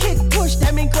 Kick, push,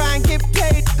 that mean grind, get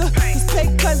paid. Cause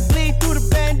pay cuts bleed through the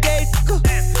band-aid.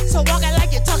 So walking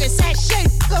like you're talking sad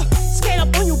shit. Skate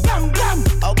up on you, blam, blam.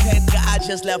 Okay, I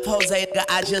just left Jose.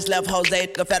 I just left Jose.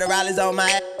 The federales on my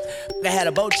ass. I had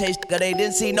a boat chase, they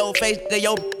didn't see no face.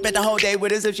 Yo, spent the whole day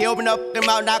with us. If she open up her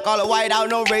mouth, knock all the white out,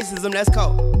 no racism, that's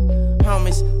cold.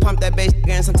 Homies, pump that bass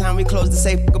again. Sometimes we close the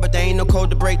safe, but there ain't no code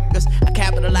to break us. I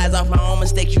capitalize off my own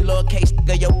mistakes, you lowercase.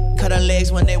 Yo, cut her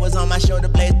legs when they was on my shoulder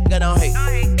blades. Don't hate.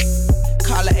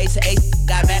 Call her ace of ace.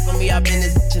 Got back on me up in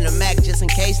this bitch in the Mac just in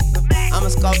case. I'm a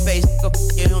Scarface,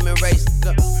 your human race.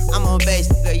 I'm on base,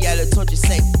 yeah, the torture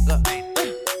safe.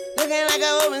 Looking like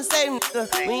an open safe,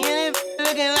 we in it,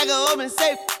 looking like an open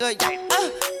safe, yeah.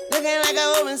 Looking like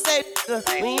an open safe,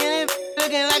 we in it,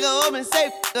 looking like an open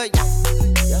safe, yeah.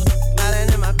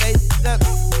 Smiling in my face,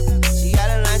 she got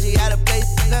a line, she got a place,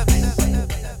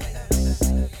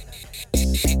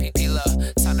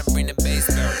 Time to bring the bass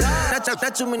down.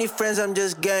 Not too many friends, I'm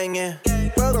just gangin'.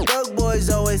 Broke boys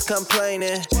always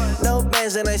complaining. No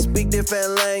bands and I speak different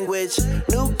language.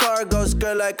 New car goes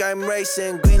skirt like I'm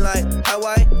racing. Green light, how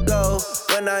I go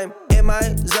when I'm in my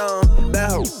zone.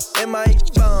 Bad hoe in my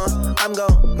phone. I'm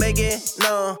gon' make it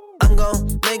known. I'm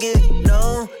gon' make it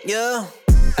known, yeah.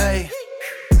 Ay,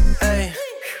 ay,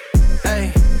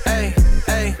 ay, ay,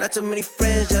 ay. Not too many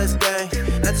friends, just gang.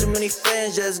 Not too many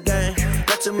friends, just gang.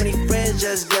 Not too many friends,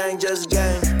 just gang, just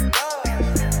gang.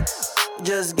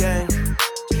 Just gang.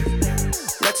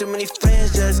 Not too many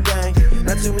friends, just gang.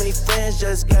 Not too many friends,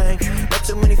 just gang. Not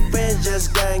too many friends,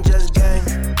 just gang, just gang.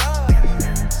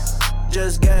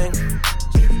 Just gang.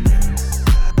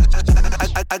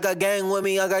 I got gang with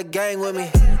me, I got gang with me.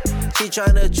 She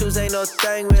tryna choose, ain't no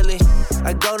thing really.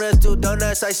 I go nuts, do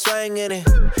donuts, I swing in it.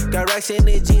 Got racks in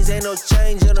the jeans, ain't no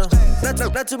change in them.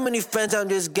 Not too many friends, I'm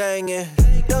just gangin'.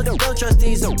 Don't trust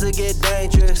these hoes to get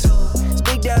dangerous.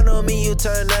 Speak down on me, you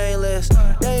turn nameless.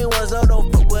 They ain't ones,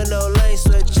 don't fuck with no lane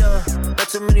switch, Not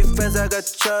too many friends, I got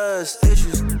trust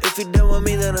issues. If you done with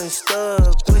me, then I'm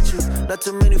stuck with you. Not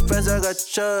too many friends, I got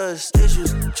trust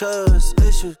issues, trust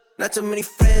issues. Not too many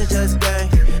friends, just gang.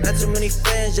 Not too many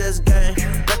friends, just gang.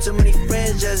 Not too many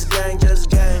friends, just gang, just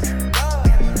gang.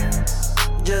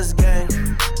 Just gang.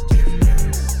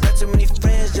 Not too many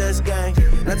friends, just gang.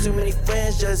 Not too many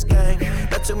friends, just gang.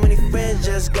 Not too many friends,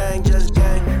 just gang, just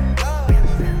gang.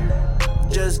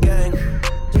 Just gang.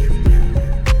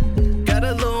 Got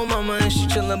a little mama and she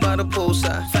chillin' by the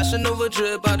poolside. Fashion over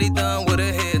drip, body done with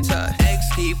a hair tie. Ex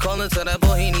keep calling to that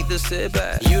boy, he need to sit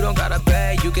back. You don't got a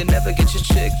bag, you can never get your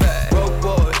chick back. Broke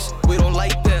boys, we don't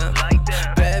like them.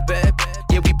 Bad, bad,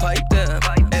 yeah, we pipe them.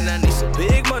 And I need some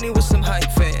big money with some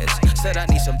hype fans. Said I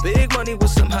need some big money with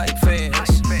some hype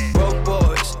fans. Broke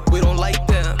boys, we don't like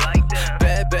them.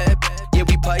 Bad, bad, yeah,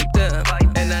 we pipe them.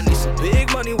 And I need some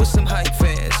big money with some hype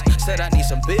fans. Said I need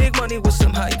some big money with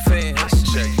some hype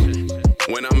fans. Check it.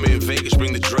 When I'm in Vegas,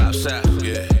 bring the drops out.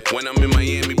 Yeah. When I'm in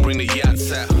Miami, bring the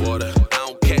yachts out. Water. I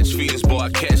don't catch feelings, boy, I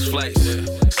catch flights. Yeah.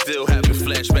 Still having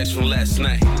flashbacks from last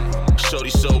night. Shorty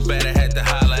so bad I had to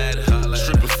holler at her.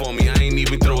 Stripping for me, I ain't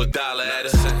even throw a dollar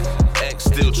at her. Ex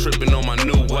still tripping on my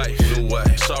new wife.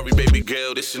 Sorry, baby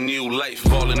girl, this a new life.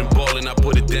 Ballin' and ballin', I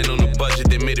put it down on the budget.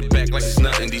 They made it back like it's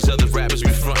nothing. These other rappers be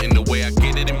frontin'. The way I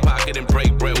get it in pocket and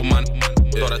break bread with my.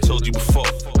 Thought I told you before,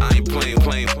 I ain't playing,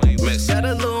 mess. Got a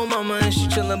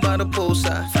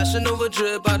Fashion over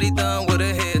drip, body done with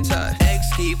a hair tie.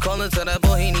 Ex keep calling to that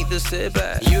boy, he need to sit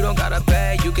back. You don't got a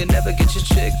bag, you can never get your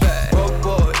chick back. Broke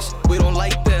boys, we don't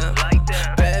like them.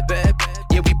 Bad, bad,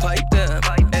 yeah, we pipe them.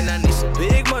 And I need some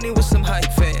big money with some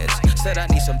hype fans. Said I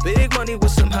need some big money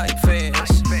with some hype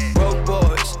fans. Broke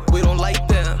boys, we don't like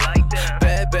them.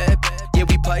 Bad, bad, yeah,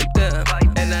 we pipe them.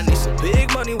 And I need some big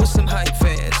money with some hype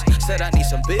fans. Said I need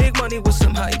some big money with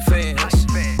some hype fans.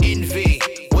 Envy,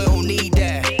 we don't need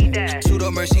that. To the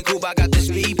Mercy Coupe, I got the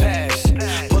speed pass.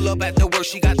 Pull up at the work,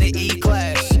 she got the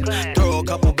E-class. Throw a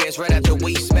couple bands right after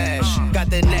we smash. Got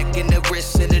the neck and the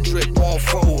wrist and the drip on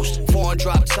froze. Foreign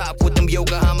drop top with them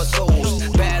Yokohama soles.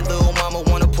 Bad little mama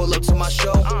wanna pull up to my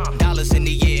show. Dollars in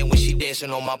the air when she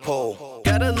dancing on my pole.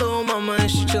 Got a little mama and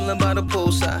she chillin' by the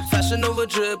poolside. Fashion over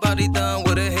drip, body done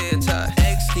with a hair tie.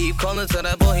 Ex keep calling to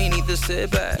that boy, he need to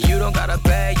sit back. You don't got a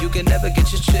bag, you can never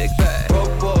get your chick back.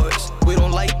 Broke boys, we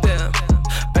don't like them.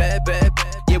 Bad, bad,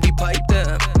 yeah, we pipe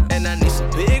them. And I need some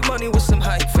big money with some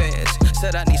hype fans.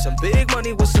 Said I need some big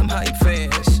money with some hype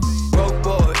fans. Broke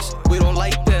boys, we don't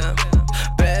like them.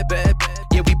 Bad, bad,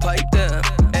 yeah, we pipe them.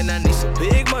 And I need some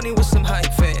big money with some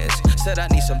hype fans. Said I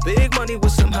need some big money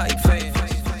with some hype fans.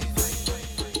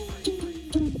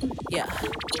 Yeah.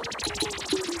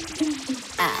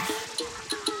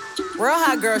 Real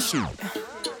hot girl shit.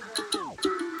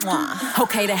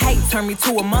 Okay, the hate turned me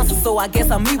to a monster, so I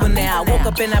guess I'm evil now. I woke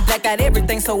up and I blacked out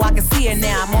everything so I can see it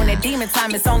now. I'm on that demon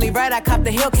time, it's only right I cop the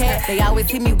Hellcat. They always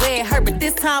hit me where it hurt, but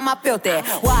this time I felt that.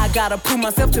 Why I gotta prove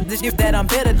myself to this shit that I'm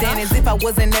better than? As if I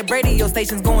wasn't at radio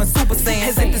stations going super saiyan.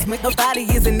 As if this body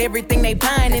isn't everything they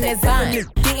buying, and as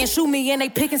if didn't shoot me and they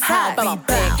picking sides. I'm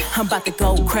back, I'm about to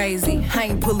go crazy. I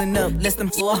ain't pulling up, less them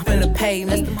floor finna pay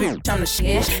me. I'm the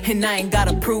shit, and I ain't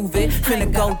gotta prove it.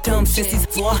 Finna go dumb since these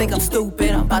floor think I'm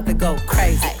stupid. I'm about to go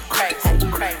crazy, crazy,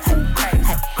 crazy,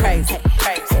 crazy, crazy,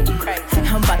 crazy, crazy.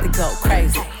 I'm about to go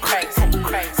crazy, crazy,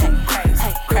 crazy,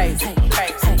 crazy, crazy,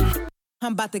 crazy.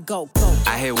 I'm about to go.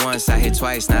 I hit once, I hit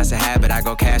twice, now it's a habit, I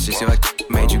go cashless. Yo,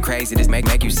 made you crazy, this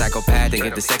make you psychopathic.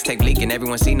 If the sex tape leak and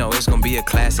everyone see, no, it's gonna be a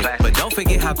classic. But don't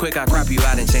forget how quick I crop you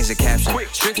out and change the caption.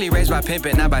 Strictly raised by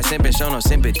pimping, not by simping, show no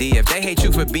sympathy. If they hate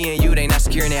you for being you, they not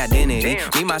securing their identity.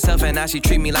 Me, myself, and now she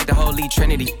treat me like the Holy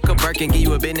Trinity. Come Birkin, give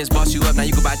you a business, boss you up, now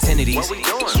you can buy 10 of these.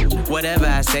 Whatever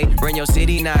I say, bring your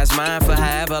city, now it's mine for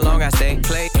however long I stay.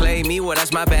 Play me, well,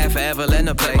 that's my bad, forever letting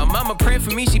her play. My mama pray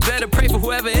for me, she better pray for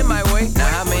whoever in my way. Now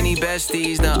how many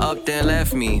besties done up then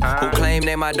left me? Who claim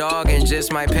they my dog and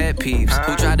just my pet peeves?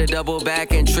 Who tried to double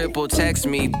back and triple text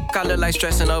me? I look like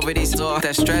stressing over these thoughts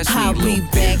that stress me. I'll be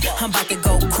back, I'm about to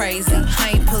go crazy.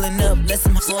 I ain't pulling up, less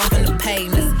I'm in the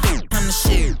pavement. I'm the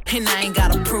shit, and I ain't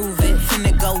gotta prove it.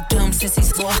 Finna go dumb since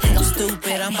he's slow, think I'm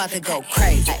stupid. I'm about to go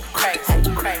crazy, crazy,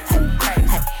 crazy,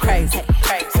 crazy, crazy,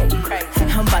 crazy,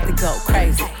 crazy. I'm about to go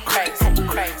crazy, crazy,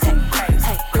 crazy,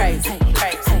 crazy, crazy,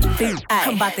 crazy.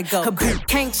 I'm about to go.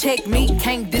 Can't check me,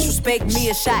 can't disrespect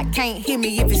me. A shot can't hit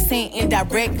me if it's sent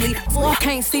indirectly.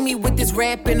 Can't see me with this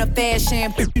rap in a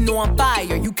fashion. You know I'm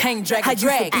fire, you can't drag a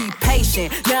drag. Be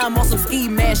patient, now I'm on some ski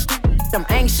mash. I'm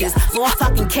anxious, lost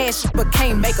talking cash, but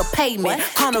can't make a payment.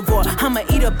 Carnivore, I'ma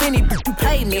eat up any you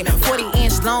pay me.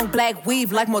 40-inch long black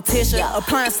weave like Morticia.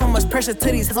 Applying so much pressure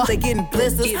to these they getting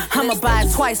blisters. I'ma buy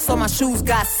it twice so my shoes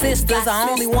got sisters. I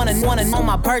only wanna know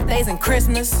my birthdays and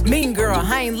Christmas. Mean girl,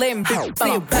 I ain't letting bitch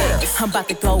see it better. I'm about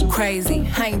to go crazy.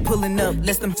 I ain't pulling up,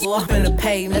 less them floor finna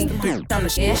pay me. I'm the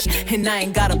shit, and I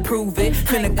ain't gotta prove it.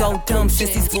 Finna go dumb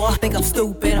since these floor think I'm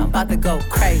stupid. I'm about to go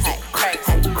crazy, crazy,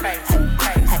 crazy,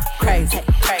 crazy, crazy,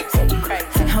 crazy,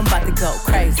 crazy. I'm about to go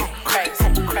crazy, crazy,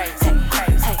 crazy,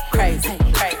 crazy, crazy,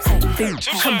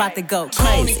 crazy. I'm about to go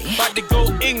crazy. About to go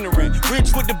ignorant,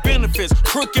 rich with the benefits.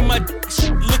 Crook in my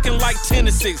looking like 10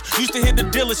 to 6. Used to hit the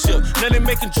dealership, now they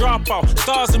making drop off.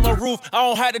 Stars in my roof, I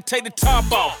don't have to take the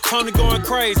top off. Tony going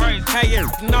crazy, hey,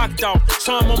 knocked off.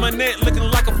 Charm on my neck, looking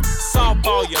like a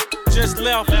softball. Yeah, just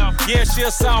left, yeah, she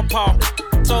a southpaw.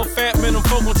 So fat, man, them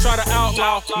folk gon' try to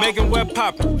outlaw. Making web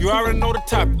poppin', you already know the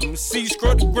topic. Let me see you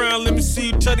scrub the ground, let me see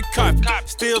you touch the copy.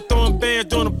 Still throwing bands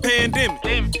during the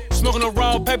pandemic. Smoking a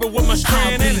raw paper with my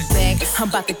strand in it. Back. I'm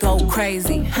about to go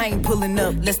crazy. I ain't pulling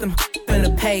up, less them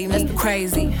finna pay me.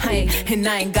 Crazy, and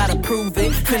I ain't gotta prove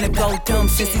it. Finna go dumb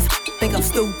since these think I'm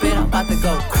stupid. I'm about to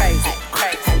go crazy,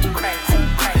 crazy, crazy,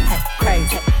 crazy,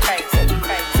 crazy,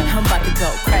 crazy. I'm about to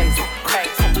go crazy,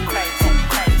 crazy, crazy,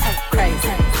 crazy, crazy.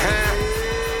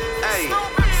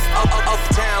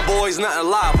 Uptown boys, nothing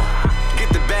lava. Get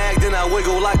the bag, then I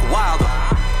wiggle like Wilder.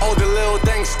 All the little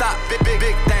things stop,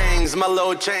 big things. My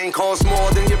little chain costs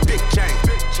more than your big chain.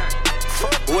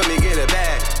 With me get a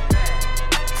bag.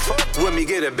 With me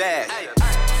get a bag.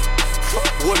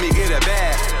 With me get a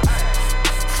bag.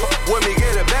 With me,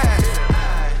 get it back.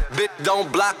 Bitch,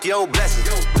 don't block your blessings.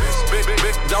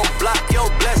 Bitch, don't block your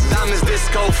blessings. Diamonds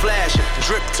disco flashing,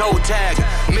 drip toe tagging,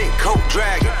 mink coat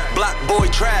dragging, block boy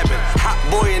trapping, hot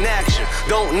boy in action.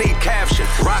 Don't need caption.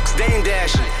 Rocks dame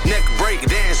dashing, neck break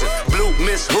dancing, blue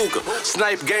miss hookah,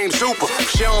 snipe game super.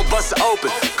 She don't bust it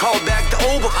open, call back the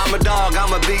Uber. I'm a dog,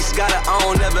 I'm a beast, gotta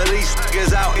own, never lease.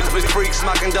 Niggas out, eat with freaks,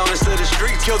 smocking donuts to the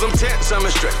streets. Kill them tents, I'm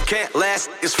a strip. Can't last,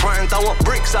 it's frontin', throwin'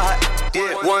 bricks out.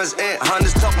 Yeah, ones and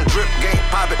hundreds talking drip game,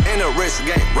 poppin' in a wrist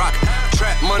game, rockin'.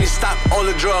 Trap money, stop all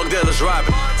the drug dealers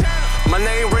robbing. My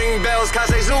name ring bells, cause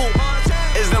they zoo.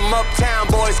 Is them uptown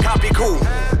boys, copy cool.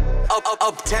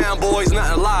 Uptown boys,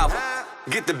 nothing live.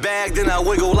 Get the bag, then I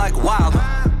wiggle like wild.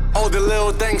 All the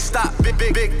little things stop,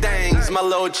 big things. My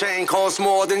little chain costs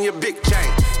more than your big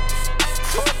chain.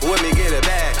 With me, get it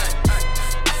back.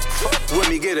 With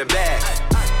me, get it back.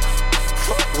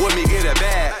 With me, get it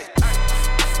back.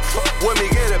 With me,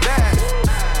 get it back.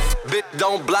 Bitch,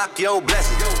 don't block your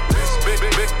blessings.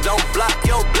 Bitch, don't block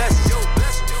your blessings.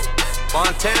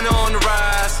 Montana on the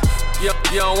rise. You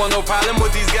don't want no problem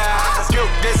with these guys. Skip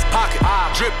this pocket,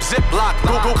 drip, zip, lock,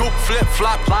 goop, flip,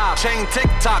 flop, chain, tick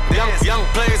tock. Young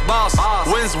players boss,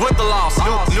 wins with the loss.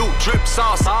 New drip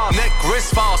sauce, neck,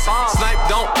 wrist false. Snipe,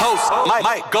 don't post,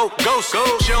 might go ghost.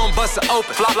 She don't bust it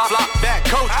open, flop, back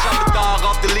coach. Jump the dog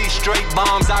off the leash, straight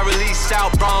bombs. I release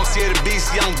South Bronx, yeah the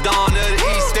beast, young Dawn of the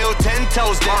East. Still 10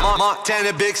 toes down,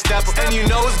 Montana big stepper. And you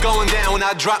know it's going down when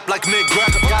I drop like Mick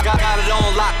Greco. Got it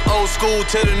on lock, old school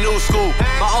to the new school.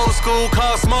 My old school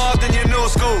cost more than your new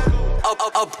school.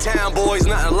 Uptown boys,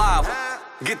 nothing live.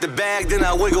 Get the bag, then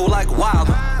I wiggle like wild.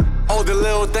 All the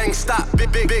little things stop,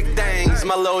 big things.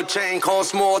 My little chain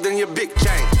costs more than your big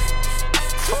chain.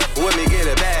 With me, get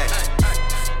it back.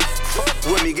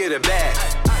 With me, get it back.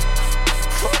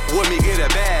 With me, get it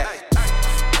back.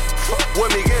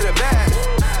 With me, get it back.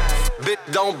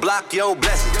 Bitch, don't block your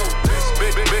blessings.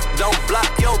 Bitch, don't block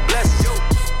your blessings.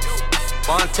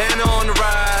 Montana on the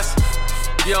rise.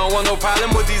 You don't want no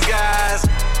problem with these guys.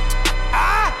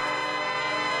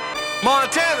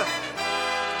 Montana.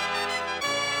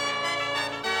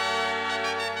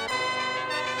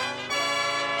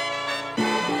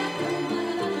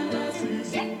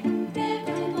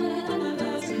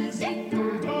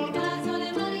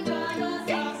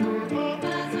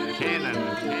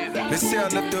 They say I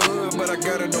left the hood, but I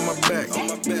got it on my back.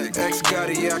 Ex got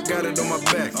it, yeah, I got it on my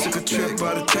back. Took a trip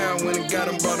out of town, went and got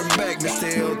him, brought him back. Mr.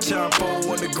 El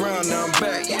Chapo on the ground, now I'm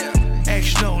back.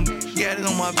 X-No, got it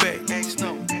on my back.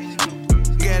 X-No,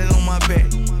 got it on my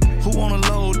back. Who wanna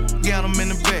load, got him in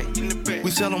the back. We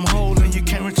sell them whole and you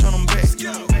can't return them back.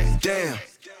 Damn,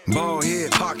 bald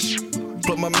head, hawk shit.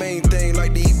 But my main thing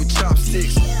like to eat with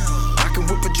chopsticks. I can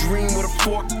whip a dream with a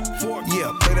fork.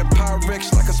 Yeah, play that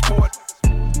Pyrex like a sport.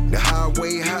 The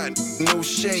highway hot, no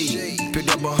shade. Picked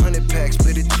up 100 packs,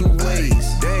 split it 2 ways.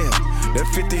 Damn, that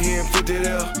 50 here and 50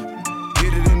 there.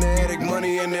 Get it in the attic,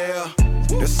 money in the air.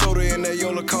 That soda in that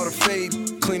Yola caught a fade.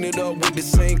 Clean it up with the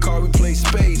same car we play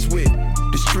spades with.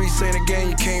 The streets ain't a game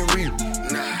you can't read.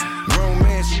 Grown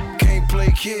man can't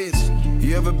play kids.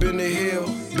 You ever been to hell?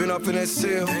 Been up in that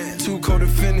cell? 2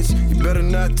 co-defendants, you better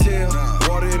not tell.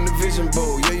 Water in the vision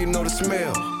bowl, yeah you know the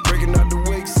smell. Breaking out the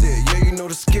wake set, yeah you know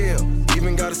the scale.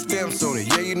 Even got a stamps on it,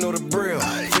 yeah you know the braille.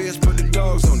 Feds put the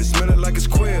dogs on it, smell it like it's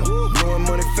quail. Blowing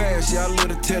money fast, yeah I live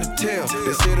to tell the tale.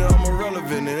 They say that I'm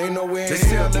irrelevant, it ain't no way in hell. They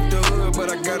say I left the hood, but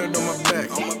I got it on my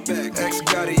back. Ex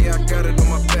got it, yeah I got it on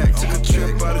my back. Took a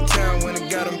trip out of town, went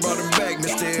and got him, brought him back.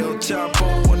 Mr. El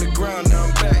Chapo on the ground, now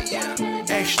I'm back.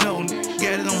 X-No,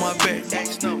 got it on my back.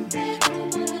 X-No,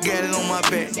 got it on my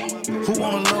back. Who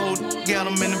wanna load, got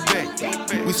him in the back.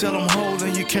 We sell them whole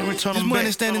and you can't return them back.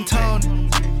 Money standing tall,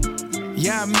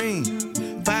 yeah I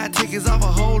mean 5 tickets off a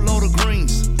whole load of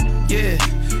greens. Yeah,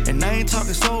 and I ain't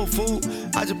talking soul food.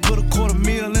 I just put a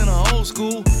 $250,000 in a old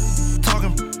school.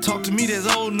 Talk to me, that's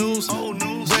old news.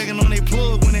 Bragging on they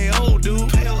plug when they old,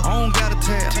 dude. I don't got a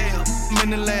tab, I'm in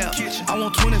the lab. I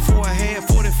want 24 a head,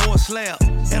 44 a slab.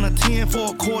 And a 10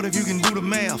 for a quarter if you can do the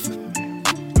math.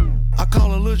 I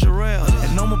call a little giraffe,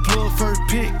 and I'ma plug first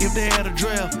pick if they had a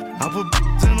draft. I put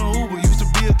in a Uber, used to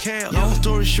be a cab. Long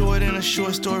story short and a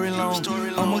short story long.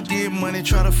 I'ma get money,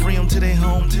 try to free them till they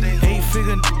home.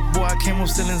 8-figure boy, I came up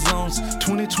selling zones.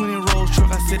 2020 Rolls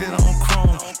truck, I set it on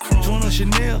chrome. Join a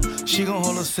Chanel, she gon'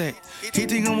 hold a sack. He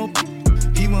think I'm a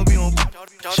he won't be on.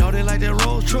 Shout it like that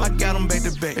Rolls truck, I got him back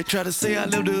to back. They try to say I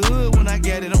left the hood when I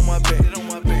got it on my back.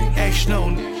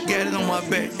 X-No, got it on my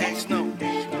back. X-No,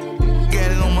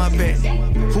 got it on my back.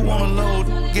 Who wanna load,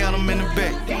 got them in the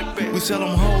back. We sell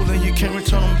them whole and you can't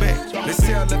return them back. They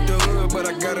say I left the hood, but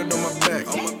I got it on my back.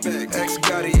 Ex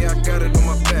got it, yeah, I got it on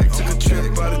my back.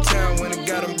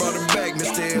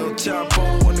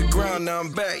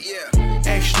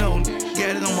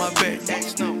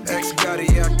 X got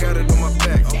it, yeah, I got it on my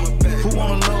back. Who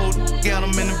wanna load? Got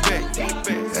them in the back.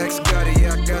 X got it,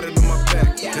 yeah, I got it on my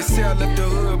back. They say I left the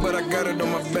hood, but I got it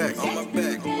on my back.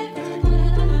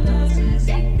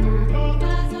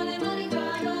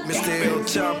 Mr. El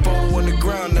Chapo